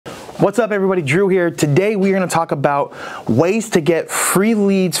What's up everybody, Drew here. Today we're going to talk about ways to get free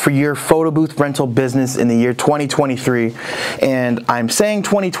leads for your photo booth rental business in the year 2023. And I'm saying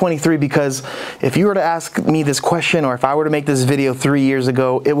 2023 because if you were to ask me this question, or if I were to make this video 3 years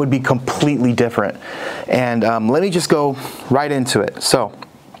ago, it would be completely different. And let me just go right into it. So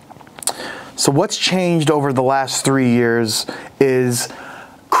what's changed over the last 3 years is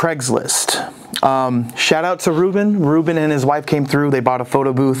Craigslist. Shout out to Ruben. Ruben and his wife came through. They bought a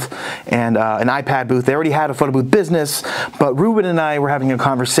photo booth and an iPad booth. They already had a photo booth business, but Ruben and I were having a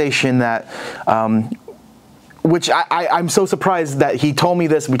conversation that which I'm so surprised that he told me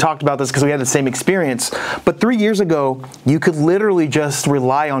this. We talked about this because we had the same experience. But 3 years ago, you could literally just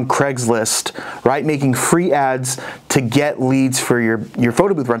rely on Craigslist, right? Making free ads to get leads for your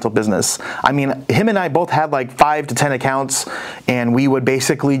photo booth rental business. I mean, him and I both had like 5 to 10 accounts, and we would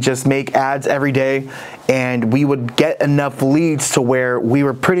basically just make ads every day, and we would get enough leads to where we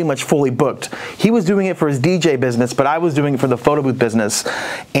were pretty much fully booked. He was doing it for his DJ business, but I was doing it for the photo booth business.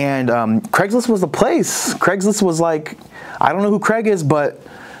 And Craigslist was the place. Craigslist was like, I don't know who Craig is, but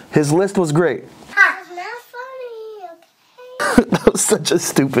his list was great. That's not funny, okay? That was such a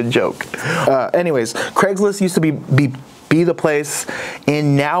stupid joke. Anyways, Craigslist used to be the place,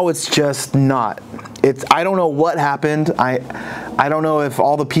 and now it's just not. I don't know what happened. I don't know if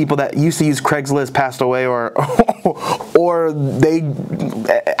all the people that used to use Craigslist passed away, or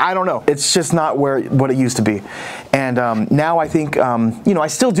I don't know. It's just not what it used to be. And now I think, you know, I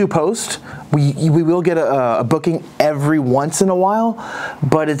still do post. We will get a booking every once in a while,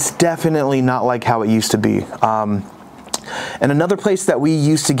 but it's definitely not like how it used to be. And another place that we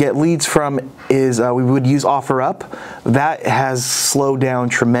used to get leads from is we would use OfferUp. That has slowed down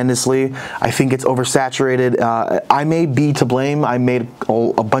tremendously. I think it's oversaturated. I may be to blame. I made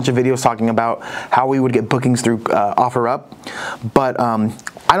a bunch of videos talking about how we would get bookings through OfferUp, but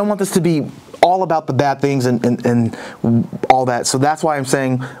I don't want this to be all about the bad things and all that. So that's why I'm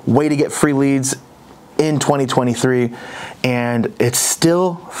saying way to get free leads in 2023, and it's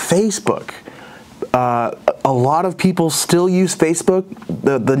still Facebook. A lot of people still use Facebook.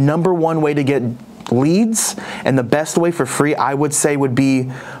 The number one way to get leads and the best way for free, I would say, would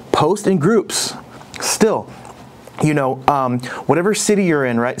be post in groups. Still, you know, whatever city you're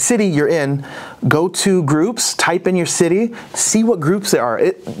in, right? City you're in, go to groups, type in your city, see what groups there are.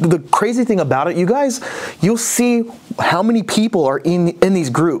 The crazy thing about it, you guys, you'll see how many people are in these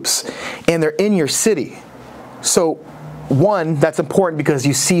groups, and they're in your city. So one, that's important because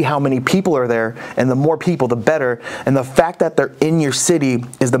you see how many people are there, and the more people, the better. And the fact that they're in your city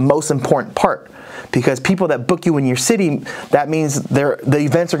is the most important part, because people that book you in your city, that means the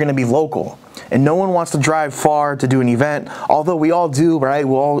events are going to be local. And no one wants to drive far to do an event, although we all do, right?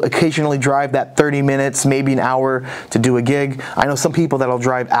 We'll all occasionally drive that 30 minutes, maybe an hour to do a gig. I know some people that'll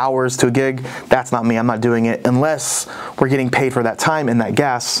drive hours to a gig. That's not me. I'm not doing it unless we're getting paid for that time and that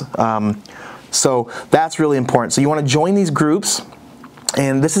gas. So that's really important. So you want to join these groups,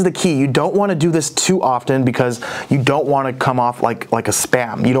 and this is the key. You don't want to do this too often because you don't want to come off like a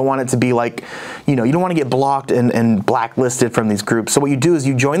spam. You don't want it to be like, you know, you don't want to get blocked and blacklisted from these groups. So what you do is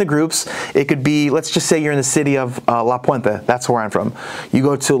you join the groups. It could be, let's just say you're in the city of La Puente. That's where I'm from. You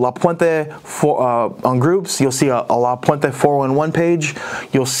go to La Puente on groups. You'll see a La Puente 411 page.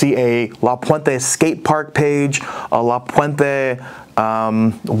 You'll see a La Puente skate park page, a La Puente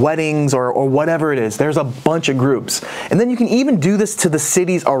weddings, or whatever it is. There's a bunch of groups, and then you can even do this to the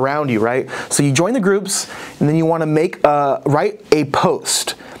cities around you, right? So you join the groups, and then you want to write a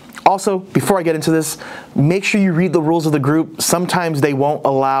post. Also, before I get into this, make sure you read the rules of the group. Sometimes they won't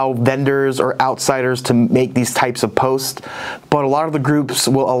allow vendors or outsiders to make these types of posts, but a lot of the groups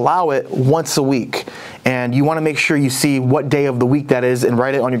will allow it once a week. And you want to make sure you see what day of the week that is and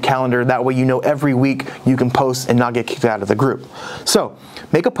write it on your calendar. That way you know every week you can post and not get kicked out of the group. So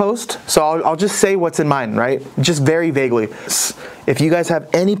make a post. So I'll just say what's in mind, right? Just very vaguely. If you guys have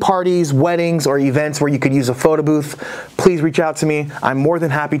any parties, weddings, or events where you could use a photo booth, please reach out to me. I'm more than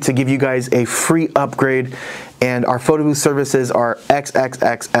happy to give you guys a free upgrade. And our photo booth services are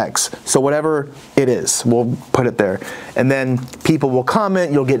XXXX. So whatever it is, we'll put it there. And then people will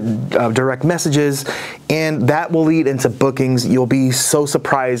comment, you'll get direct messages, and that will lead into bookings. You'll be so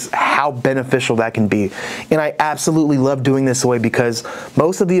surprised how beneficial that can be. And I absolutely love doing this way because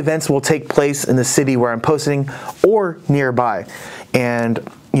most of the events will take place in the city where I'm posting or nearby. And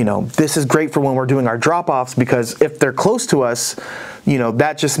you know, this is great for when we're doing our drop-offs, because if they're close to us, you know,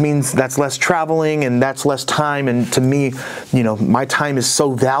 that just means that's less traveling and that's less time. And to me, you know, my time is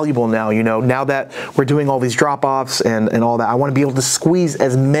so valuable now, you know, now that we're doing all these drop-offs and all that, I want to be able to squeeze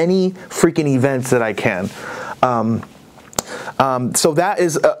as many freaking events that I can. So that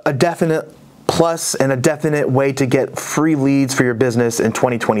is a definite plus and a definite way to get free leads for your business in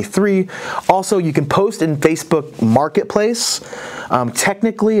 2023. Also, you can post in Facebook Marketplace.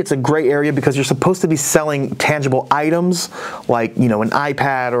 Technically, it's a gray area because you're supposed to be selling tangible items like, an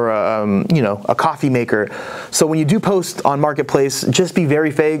iPad or a coffee maker. So when you do post on Marketplace, just be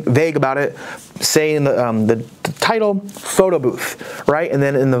very vague about it. Say in the title, photo booth, right? And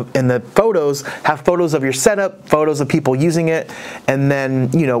then in the photos, have photos of your setup, photos of people using it, and then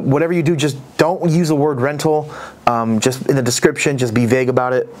whatever you do, just don't use the word rental. Just in the description, just be vague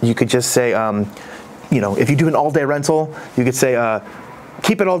about it. You could just say, if you do an all-day rental, you could say,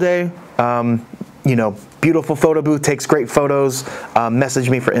 keep it all day. Beautiful photo booth, takes great photos, message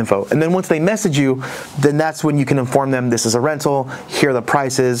me for info. And then once they message you, then that's when you can inform them this is a rental, here are the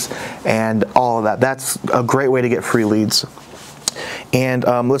prices, and all of that. That's a great way to get free leads. And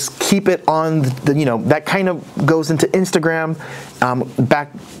let's keep it on that kind of goes into Instagram.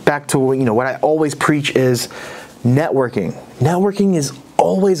 Back to what I always preach is networking. Networking is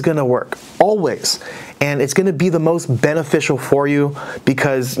always going to work, always. And it's going to be the most beneficial for you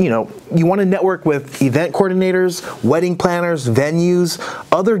because, you want to network with event coordinators, wedding planners, venues,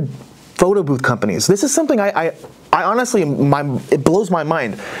 other photo booth companies. This is something I honestly, it blows my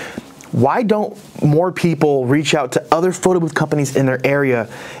mind. Why don't more people reach out to other photo booth companies in their area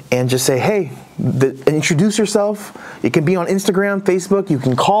and just say, hey, introduce yourself. It can be on Instagram, Facebook, you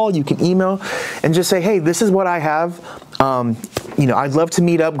can call, you can email, and just say, hey, this is what I have. I'd love to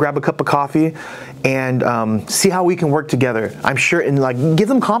meet up, grab a cup of coffee, and see how we can work together. I'm sure, and give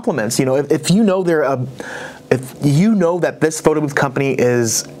them compliments. If you know that this photo booth company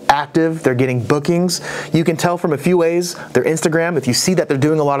is active, they're getting bookings, you can tell from a few ways. Their Instagram, if you see that they're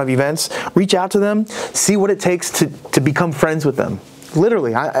doing a lot of events, reach out to them, see what it takes to become friends with them.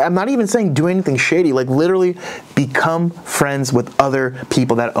 Literally, I'm not even saying do anything shady, literally become friends with other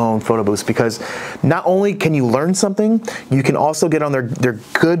people that own photo booths, because not only can you learn something, you can also get on their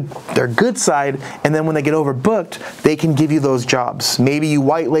good side, and then when they get overbooked, they can give you those jobs. Maybe you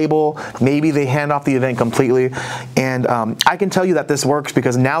white label, maybe they hand off the event completely, and I can tell you that this works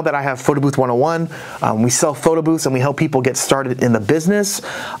because now that I have Photo Booth 101, we sell photo booths and we help people get started in the business.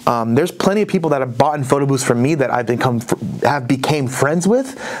 There's plenty of people that have bought in photo booths from me that I've became friends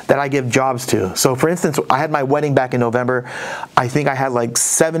with that I give jobs to. So for instance, I had my wedding back in November. I think I had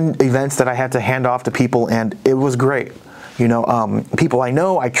 7 events that I had to hand off to people, and it was great. People I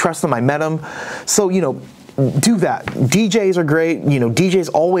know, I trust them, I met them. So, do that. DJs are great.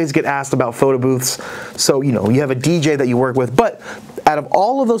 DJs always get asked about photo booths. So, you have a DJ that you work with. But out of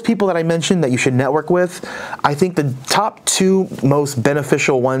all of those people that I mentioned that you should network with, I think the top 2 most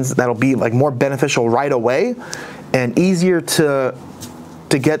beneficial ones that'll be more beneficial right away and easier to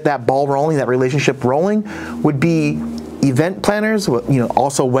get that ball rolling, that relationship rolling, would be event planners,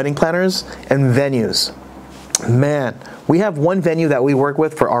 also wedding planners, and venues. Man, we have one venue that we work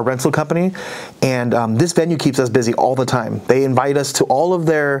with for our rental company, and this venue keeps us busy all the time. They invite us to all of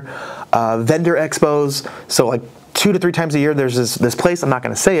their vendor expos. So 2 to 3 times a year, there's this place, I'm not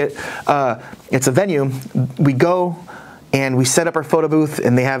going to say it. It's a venue. We go and we set up our photo booth,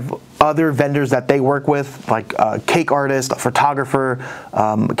 and they have other vendors that they work with, like a cake artist, a photographer,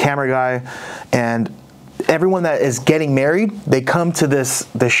 a camera guy, and everyone that is getting married, they come to this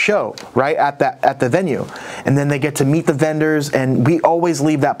show right at the venue, and then they get to meet the vendors, and we always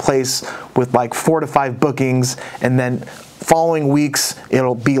leave that place with 4 to 5 bookings, and then following weeks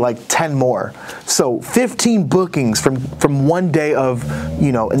it'll be 10 more. So 15 bookings from one day of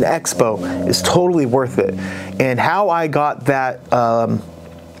an expo is totally worth it. And how I got that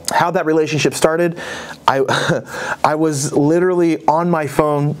how that relationship started, I was literally on my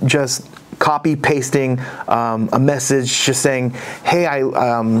phone just copy pasting a message just saying, hey, I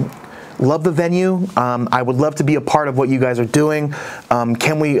love the venue. I would love to be a part of what you guys are doing.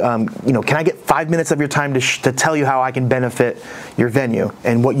 Can we, can I get 5 minutes of your time to tell you how I can benefit your venue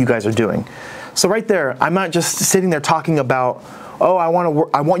and what you guys are doing? So right there, I'm not just sitting there talking about, oh, I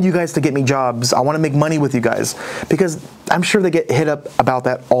want you guys to get me jobs. I want to make money with you guys, because I'm sure they get hit up about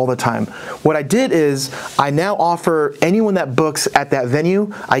that all the time. What I did is I now offer anyone that books at that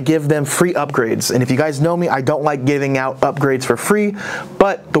venue, I give them free upgrades. And if you guys know me, I don't like giving out upgrades for free,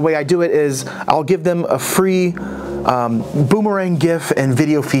 but the way I do it is I'll give them a free boomerang GIF and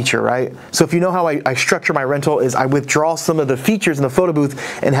video feature, right? So if you know how I structure my rental is I withdraw some of the features in the photo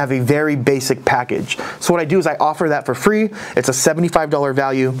booth and have a very basic package. So what I do is I offer that for free. It's a $75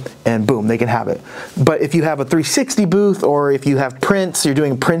 value, and boom, they can have it. But if you have a 360 booth, or if you have prints, you're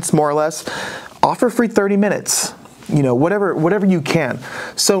doing prints more or less, offer free 30 minutes. Whatever you can.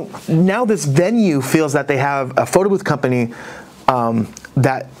 So now this venue feels that they have a photo booth company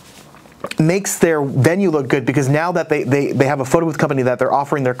that makes their venue look good, because now that they have a photo booth company that they're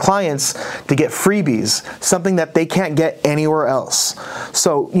offering their clients to get freebies, something that they can't get anywhere else.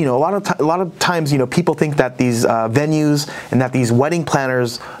 So, you know, a lot of times, you know, people think that these venues and that these wedding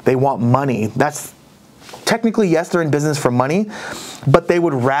planners, they want money. That's technically, yes, they're in business for money, but they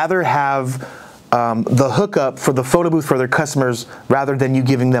would rather have the hookup for the photo booth for their customers rather than you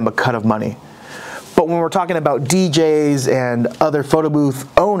giving them a cut of money. But when we're talking about DJs and other photo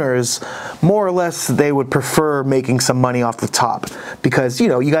booth owners, more or less they would prefer making some money off the top, because, you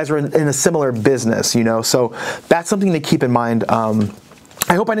know, you guys are in a similar business, you know, so that's something to keep in mind.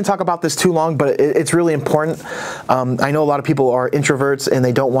 I hope I didn't talk about this too long, but it's really important. I know a lot of people are introverts and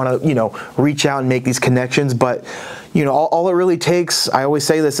they don't want to, you know, reach out and make these connections, but, you know, all it really takes, I always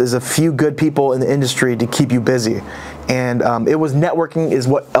say this, is a few good people in the industry to keep you busy. And it was networking is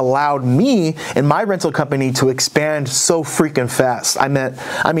what allowed me and my rental company to expand so freaking fast. I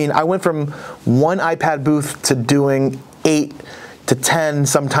mean, I went from one iPad booth to doing 8 to 10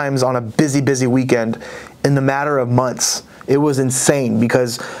 sometimes on a busy weekend in the matter of months. It was insane,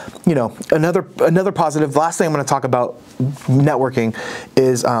 because, you know, another positive, last thing I'm going to talk about networking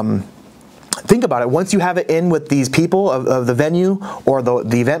is, think about it. Once you have it in with these people of the venue or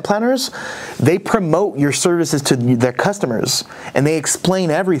the event planners, they promote your services to their customers and they explain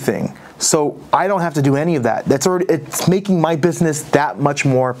everything. So I don't have to do any of that. It's making my business that much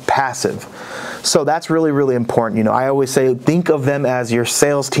more passive. So that's really important. You know, I always say, think of them as your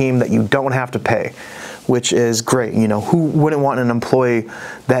sales team that you don't have to pay, which is great. You know, who wouldn't want an employee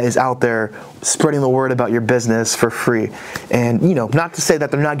that is out there spreading the word about your business for free? And, you know, not to say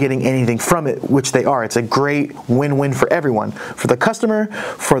that they're not getting anything from it, which they are. It's a great win-win for everyone, for the customer,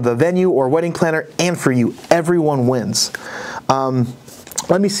 for the venue or wedding planner, and for you. Everyone wins.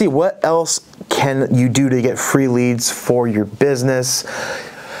 Let me see, what else can you do to get free leads for your business?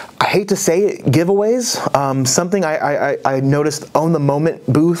 I hate to say it, giveaways. Something I noticed on the Moment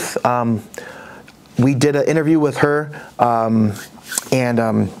booth. We did an interview with her,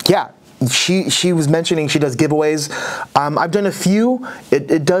 yeah, she was mentioning she does giveaways. I've done a few.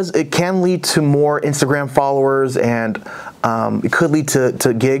 It can lead to more Instagram followers, and it could lead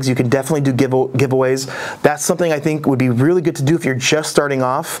to gigs. You can definitely do giveaways. That's something I think would be really good to do if you're just starting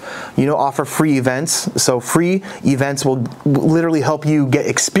off. You know, offer free events. So free events will literally help you get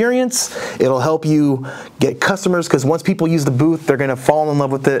experience. It'll help you get customers, because once people use the booth, they're gonna fall in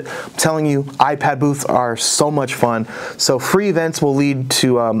love with it. I'm telling you, iPad booths are so much fun. So free events will lead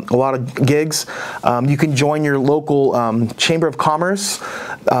to a lot of gigs. You can join your local Chamber of Commerce.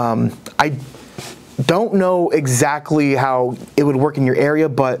 I don't know exactly how it would work in your area,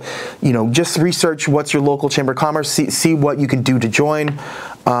 but, you know, just research what's your local Chamber of Commerce, see what you can do to join.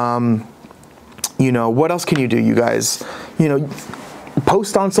 You know, what else can you do, you guys? You know,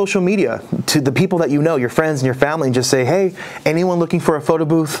 post on social media to the people that you know, your friends and your family, and just say, hey, anyone looking for a photo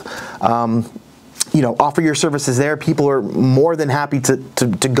booth, you know, offer your services there. People are more than happy to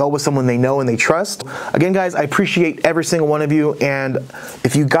go with someone they know and they trust. Again, guys, I appreciate every single one of you. And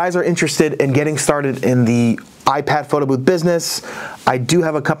if you guys are interested in getting started in the iPad photo booth business, I do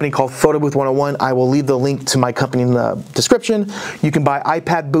have a company called Photo Booth 101. I will leave the link to my company in the description. You can buy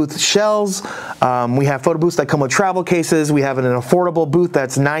iPad booth shells. We have photo booths that come with travel cases. We have an affordable booth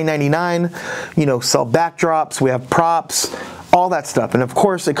that's $9.99. You know, sell backdrops. We have props, all that stuff. And of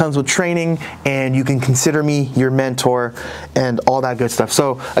course, it comes with training, and you can consider me your mentor and all that good stuff.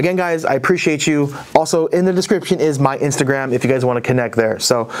 So again, guys, I appreciate you. Also, in the description is my Instagram if you guys want to connect there.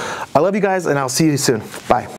 So I love you guys, and I'll see you soon. Bye.